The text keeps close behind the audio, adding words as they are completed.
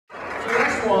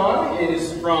next one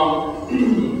is from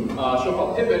a show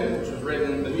called Pippin, which was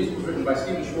written, the music was written by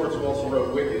Stephen Schwartz, who also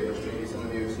wrote Wicked, which maybe some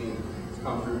of you have seen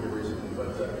come through here recently.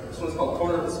 But this one's called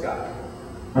Corner of the Sky.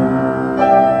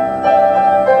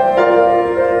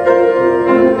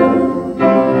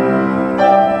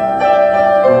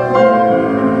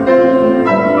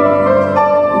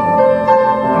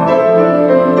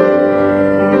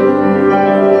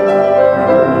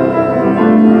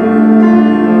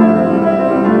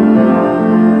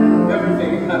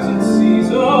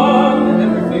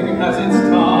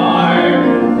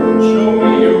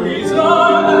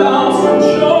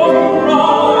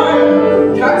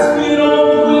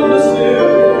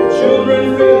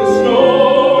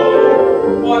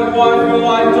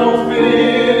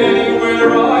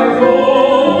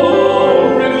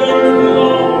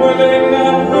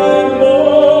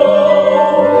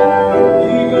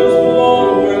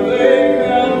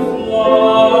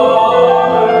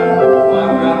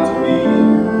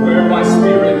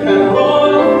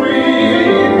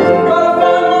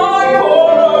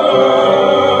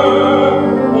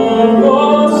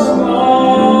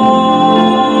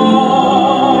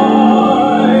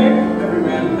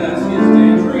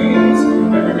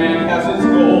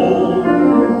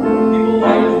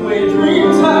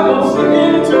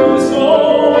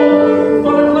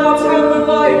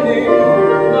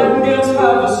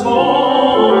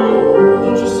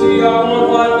 I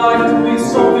want my life to be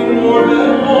something more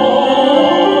than more.